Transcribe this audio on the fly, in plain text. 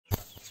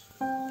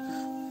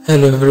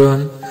Hello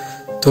everyone.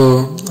 तो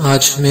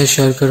आज मैं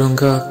शेयर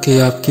करूंगा कि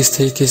आप किस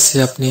तरीके से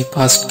अपनी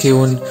पास्ट के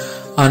उन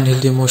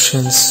अनहील्ड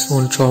इमोशंस,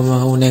 उन ट्रॉमा,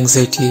 उन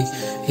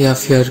एंग्जाइटी या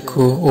फियर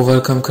को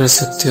ओवरकम कर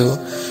सकते हो,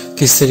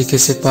 किस तरीके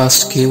से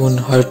पास्ट की उन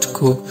हर्ट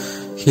को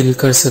हील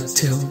कर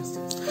सकते हो।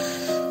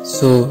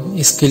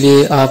 इसके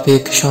लिए आप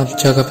एक शांत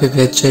जगह पे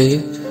बैठ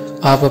जाइए।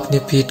 आप अपनी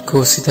पीठ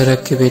को सीधा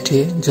रख के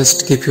बैठिए।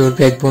 Just keep your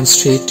backbone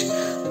straight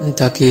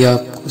ताकि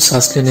आपको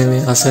सांस लेने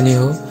में आसानी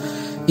हो।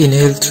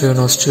 Inhale through your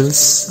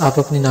nostrils. आप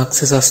अपनी नाक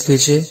से सांस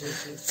लीजिए।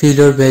 Feel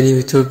your belly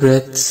with your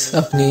breath.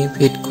 अपनी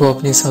पेट को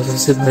अपनी सांसों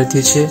से भर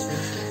दीजिए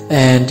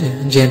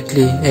एंड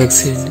जेंटली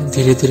एक्सहेल।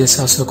 धीरे धीरे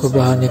सांसों को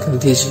बाहर निकल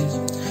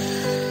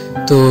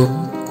दीजिए। तो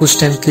कुछ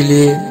टाइम के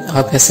लिए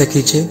आप ऐसा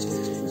कीजिए।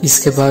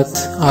 इसके बाद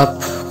आप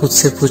खुद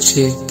से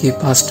पूछिए कि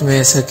पास्ट में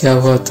ऐसा क्या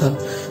हुआ था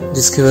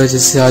जिसकी वजह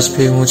से आज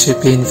भी मुझे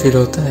पेन फील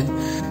होता है।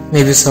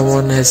 May be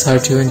someone has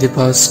hurt you in the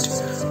past,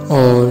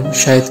 और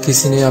शायद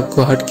किसी ने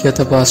आपको हर्ट किया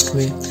था पास्ट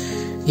में,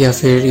 या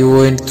फिर you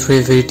went through a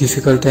very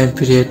difficult time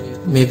period.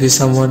 May be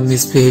someone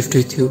misbehaved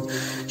with you.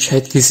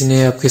 शायद किसी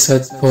ने आपके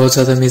साथ बहुत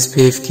ज़्यादा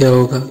मिसबिहेव किया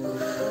होगा,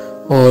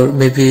 और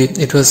may be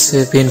it was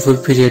a painful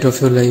period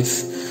of your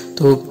life.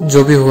 तो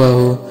जो भी हुआ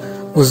हो,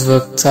 उस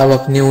वक्त आप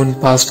अपनी उन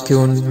पास्ट की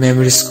उन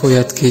मेमोरीज को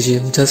याद कीजिए।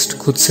 जस्ट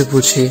खुद से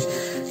पूछिए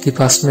कि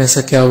पास्ट में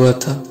ऐसा क्या हुआ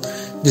था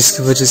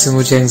जिसकी वजह से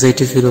मुझे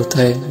एंग्जाइटी फील होता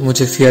है,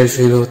 मुझे फियर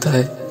फील होता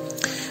है,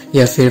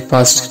 या फिर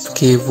पास्ट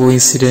के वो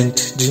इंसिडेंट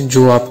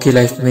जो आपकी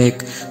लाइफ में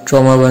एक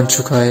ट्रॉमा बन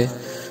चुका है।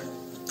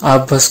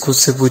 आप बस खुद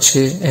से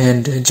पूछिए,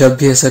 एंड जब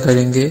भी ऐसा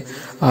करेंगे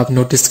आप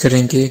नोटिस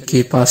करेंगे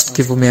कि पास्ट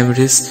की वो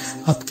मेमोरीज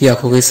आपकी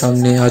आंखों के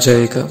सामने आ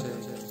जाएगा।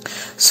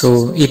 So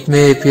it may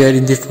appear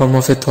in the form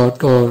of a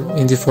thought or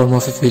in the form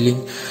of a feeling.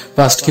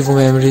 Past की वो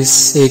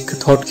मेमोरीज एक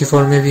थॉट की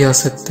फॉर्म में भी आ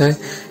सकता है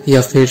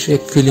या फिर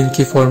एक फीलिंग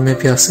की फॉर्म में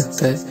भी आ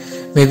सकता है।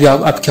 मे बी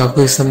आपकी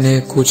आंखों के सामने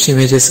कुछ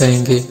इमेजेस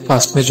आएंगे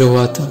पास्ट में जो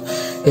हुआ था,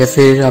 या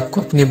फिर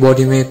आपको अपनी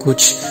बॉडी में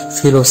कुछ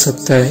फील हो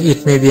सकता है।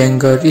 It may be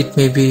anger, it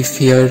may be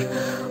fear,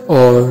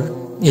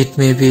 और it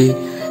may be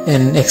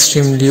an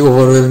extremely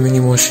overwhelming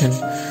emotion.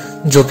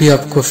 जो भी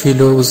आपको फील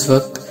हो उस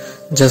वक्त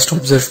जस्ट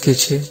ऑब्जर्व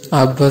कीजिए।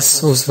 आप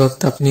बस उस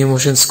वक्त अपनी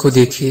इमोशंस को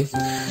देखिए।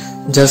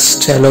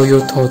 Just allow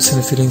your thoughts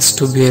and feelings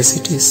to be as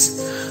it is.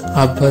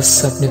 आप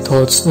बस अपने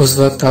थॉट्स उस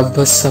वक्त आप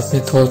बस अपने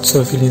थॉट्स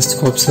और फीलिंग्स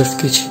को ऑब्जर्व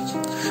कीजिए।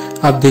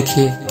 आप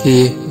देखिए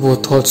कि वो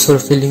थॉट्स और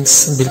फीलिंग्स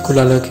बिल्कुल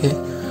अलग है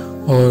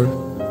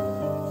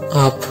और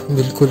आप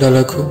बिल्कुल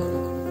अलग हो।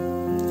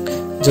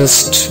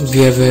 Just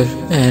be aware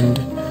and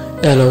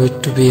allow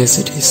it to be as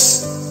it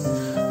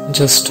is.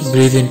 Just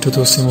breathe into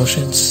those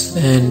emotions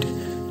and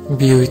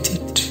B with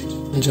it.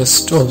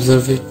 Just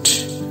observe it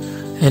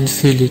and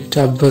feel it.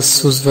 आप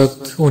बस उस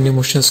वक्त उन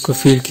इमोशंस को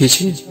फील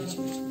कीजिए।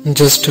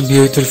 Just be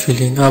with your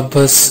feeling. आप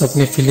बस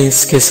अपने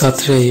फीलिंग्स के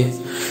साथ रहिए।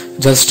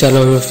 Just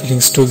allow your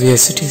feelings to be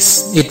as it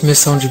is. It may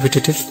sound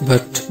repetitive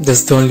but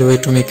that's the only way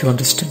to make you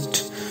understand.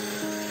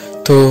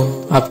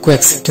 तो आपको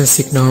एक्सेप्टेंस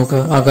सीखना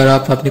होगा। अगर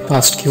आप अपने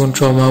पास्ट की उन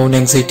ट्रॉमा, उन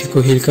एंग्जाइटी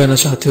को हील करना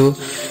चाहते हो,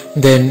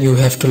 then you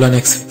have to learn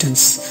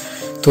acceptance.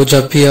 तो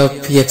जब भी आप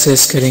ये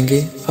एक्सरसाइज करेंगे,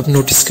 आप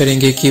नोटिस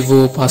करेंगे कि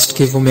वो पास्ट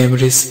की वो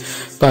मेमोरीज,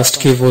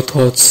 पास्ट के वो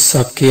थॉट्स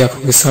आपकी आंखों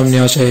के सामने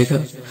आ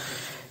जाएगा।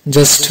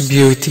 Just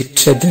be with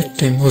it at that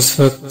time. उस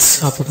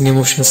वक्त आप अपने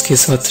इमोशंस के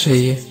साथ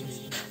रहिए।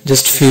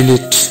 Just feel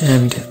it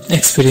and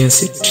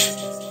experience it.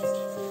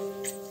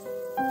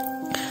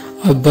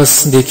 आप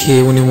बस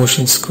देखिए उन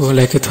इमोशंस को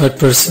लाइक ए थर्ड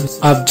पर्सन।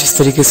 आप जिस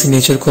तरीके से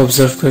नेचर को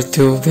ऑब्जर्व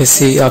करते हो,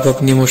 वैसे ही आप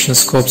अपने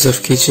इमोशंस को ऑब्जर्व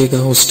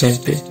कीजिएगा उस टाइम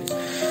पे।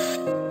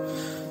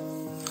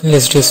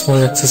 Let's do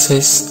small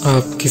exercise.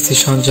 आप किसी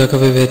शांत जगह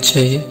पे बैठ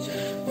जाइए।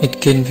 It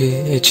can be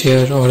a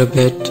chair और अ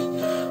बेड।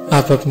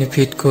 आप अपनी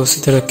पीठ को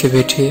सीधा रख के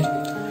बैठिए।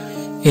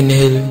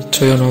 Inhale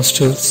through your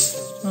nostrils.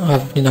 आप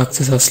अपनी नाक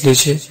से सांस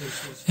लीजिए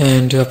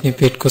एंड अपनी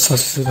पेट को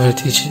सांसों से भर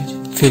दीजिए।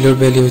 Feel your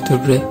belly with your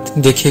breath.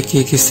 देखिए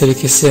कि किस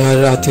तरीके से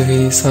हर आती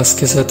हुई सांस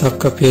के साथ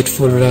आपका पेट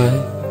फूल रहा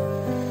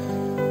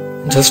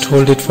है। Just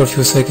hold it for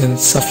few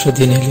seconds after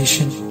the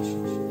inhalation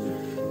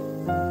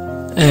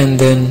and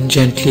then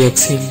gently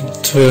exhale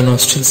through your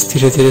nostrils.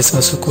 धीरे धीरे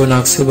सांसों को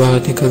नाक से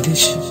बाहर निकल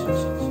दीजिए।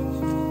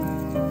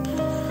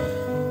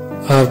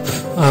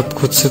 आप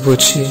खुद से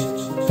पूछिए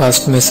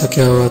पास्ट में ऐसा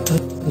क्या हुआ था।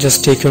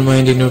 Just take your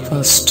mind in your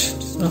past.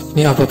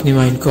 आप अपनी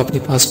माइंड को अपने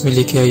पास्ट में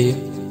लेके आइए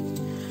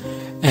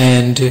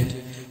एंड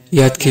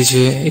याद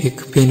कीजिए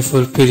एक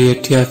पेनफुल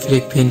पीरियड या फिर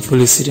एक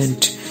पेनफुल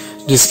इंसिडेंट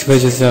जिसकी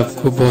वजह से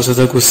आपको बहुत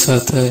ज़्यादा गुस्सा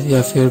आता है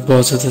या फिर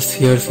बहुत ज़्यादा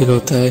फियर फील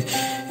होता है,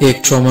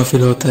 एक ट्रॉमा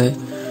फील होता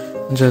है।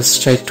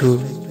 Just try to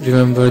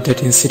remember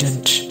that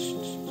incident.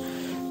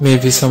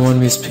 Maybe someone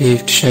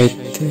misbehaved.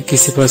 शायद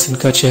किसी पर्सन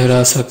का चेहरा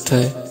आ सकता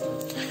है,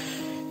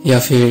 या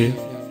फिर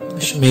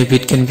maybe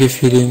it can be a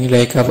feeling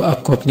like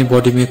आपको अपनी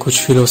बॉडी में कुछ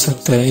फील हो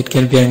सकता है। It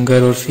can be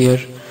anger or fear.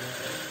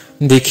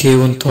 देखिए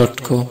उन थॉट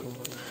को।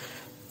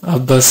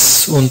 आप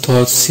बस उन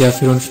थॉट्स या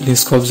फिर उन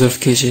फीलिंग्स को ऑब्जर्व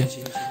कीजिए।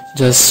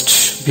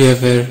 Just be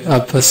aware.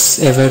 आप बस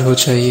अवेयर हो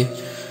जाइए।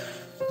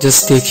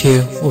 जस्ट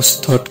देखिए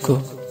उस थॉट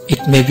को।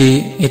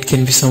 It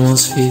can be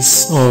someone's face,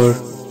 or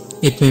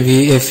it में बी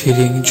ए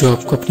फीलिंग जो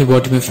आपको अपनी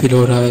बॉडी में फील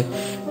हो रहा है,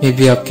 मे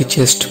बी आपकी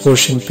चेस्ट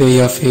पोर्शन पे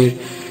या फिर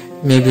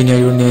may be near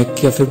your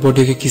neck या फिर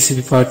बॉडी के किसी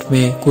भी पार्ट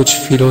में कुछ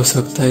फील हो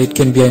सकता है. It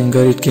can be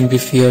anger, it can be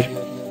fear.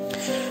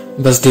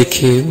 बस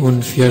देखिए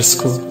उन फियर्स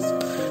को,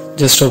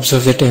 जस्ट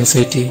ऑब्जर्व दैट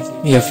एंजाइटी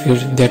या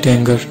फिर दैट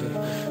एंगर,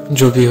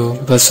 जो भी हो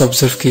बस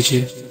ऑब्जर्व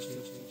कीजिए.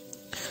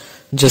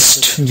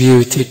 Just be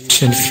with it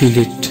and feel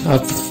it.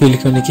 आप फील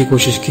करने की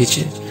कोशिश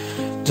कीजिए.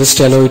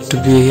 Just allow it to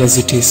be as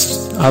it is.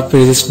 आप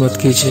रेजिस्ट मत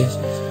कीजिए.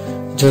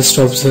 Just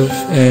observe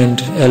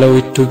and allow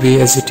it to be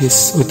as it is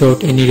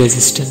without any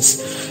resistance.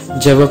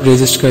 जब आप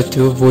रेजिस्ट करते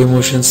हो वो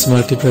इमोशंस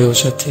मल्टीप्लाई हो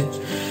जाते हैं.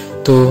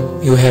 तो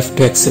you have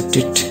to accept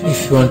it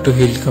if you want to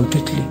heal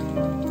completely.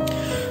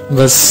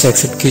 बस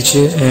एक्सेप्ट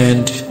कीजिए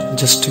and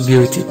just be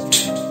with it,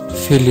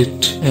 feel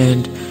it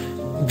and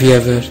be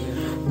aware.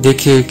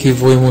 देखिए कि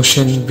वो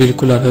इमोशन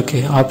बिल्कुल अलग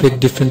है. आप एक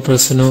डिफरेंट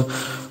पर्सन हो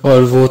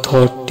और वो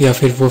थॉट या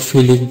फिर वो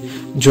फीलिंग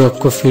जो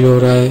आपको फील हो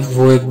रहा है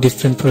वो एक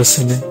डिफरेंट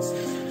पर्सन है.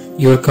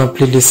 You are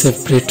completely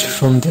separate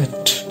from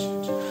that.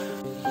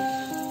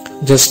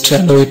 Just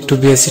allow it to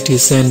be as it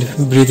is and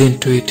breathe in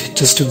to it.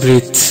 Just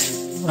breathe.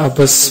 आप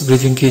बस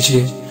ब्रीदिंग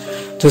कीजिए.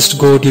 Just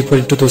go deeper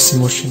into those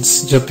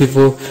emotions. जब भी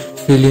वो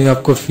फीलिंग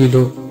आपको feel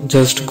हो,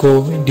 just go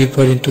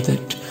deeper into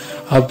that.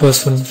 आप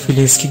बस उन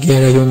फीलिंग्स की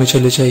गहराइयों में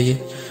चले जाइए.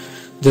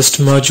 Just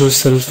merge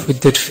yourself with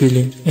that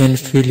feeling and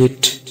feel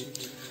it.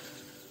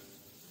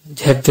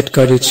 Have that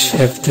courage,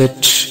 have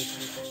that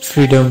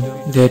freedom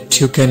that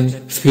you can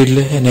feel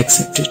and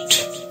accept it.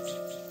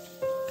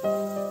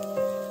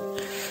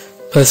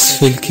 बस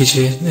फील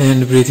कीजिए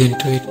एंड ब्रीथ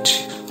इनटू इट.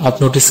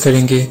 आप नोटिस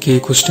करेंगे कि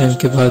कुछ टाइम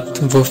के बाद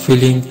वो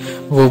फीलिंग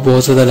वो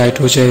बहुत ज़्यादा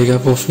लाइट हो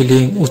जाएगा. वो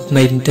फीलिंग उतना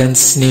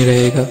इंटेंस नहीं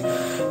रहेगा.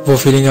 वो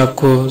फीलिंग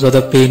आपको ज़्यादा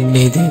पेन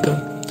नहीं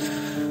देगा.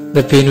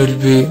 The pen will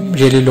be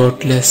really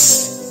lot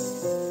less.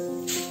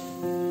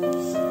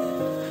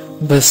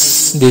 बस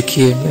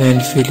देखिए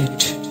and feel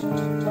it.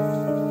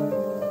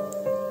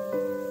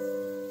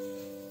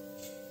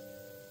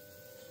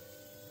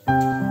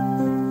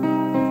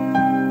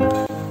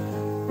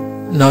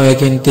 Now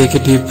again take a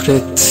deep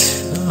breath.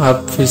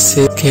 आप फिर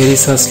से गहरी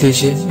सांस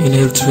लीजिए.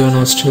 Inhale through your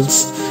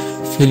nostrils.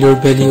 Feel your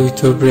belly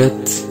with your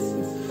breath.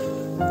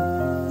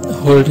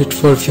 Hold it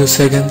for few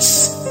seconds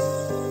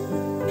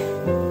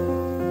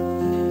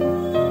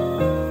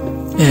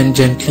and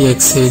gently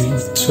exhale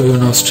through your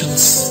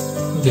nostrils.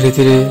 धीरे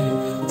धीरे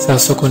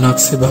सांसों को नाक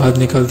से बाहर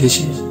निकाल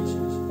दीजिए.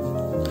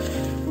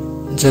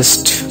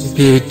 Just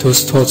be with those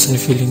thoughts and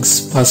feelings.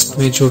 Past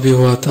में जो भी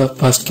हुआ था,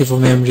 पास्ट की वो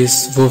मेमोरीज,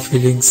 वो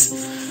फीलिंग्स,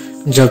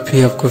 जब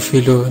भी आपको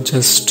फील हो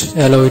just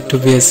allow it to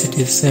be as it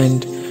is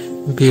and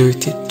B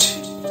with it.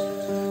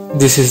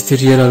 This is the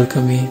real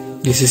Alchemy.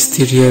 This is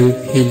the real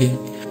healing.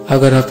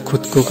 अगर आप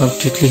खुद को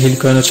कंप्लीटली हील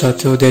करना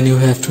चाहते हो then you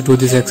have to do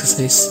this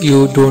exercise.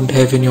 You don't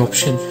have any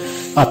option.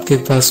 आपके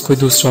पास कोई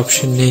दूसरा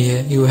ऑप्शन नहीं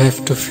है. You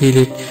have to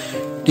feel it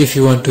if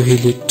you want to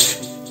heal it.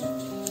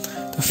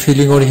 The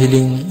feeling or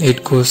healing,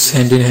 it goes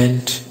hand in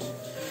hand.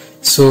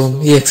 So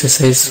ये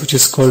exercise which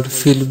is called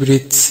feel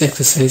breathe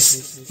exercise,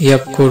 ये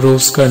आपको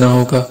रोज करना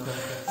होगा.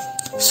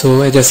 So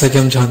जैसा कि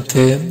हम जानते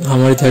हैं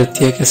हमारी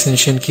धरती एक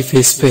Ascension की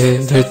फेज पे है.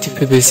 धरती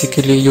पे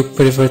बेसिकली युग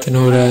परिवर्तन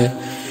हो रहा है.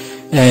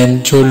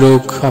 एंड जो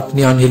लोग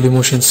अपनी अनहील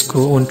इमोशंस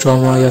को, उन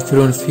ट्रॉमा या फिर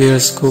उन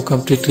फियर्स को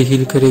कम्प्लीटली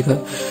हील करेगा,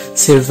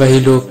 सिर्फ वही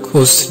लोग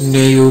उस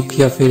नए युग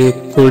या फिर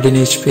एक गोल्डन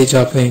एज पे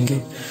जा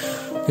पाएंगे.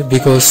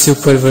 बिकॉज युग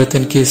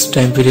परिवर्तन के इस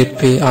टाइम पीरियड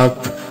पे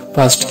आप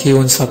पास्ट की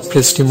उन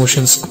सप्रेस्ड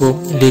इमोशंस को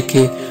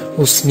लेके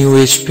उस न्यू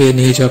एज पे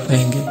नहीं जा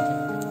पाएंगे.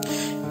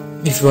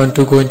 If you want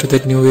to go into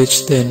that new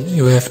age then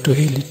you have to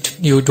heal it.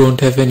 You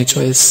don't have any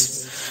choice.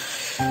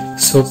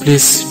 So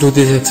please do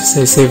this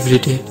exercise every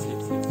day.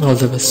 All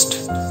the best.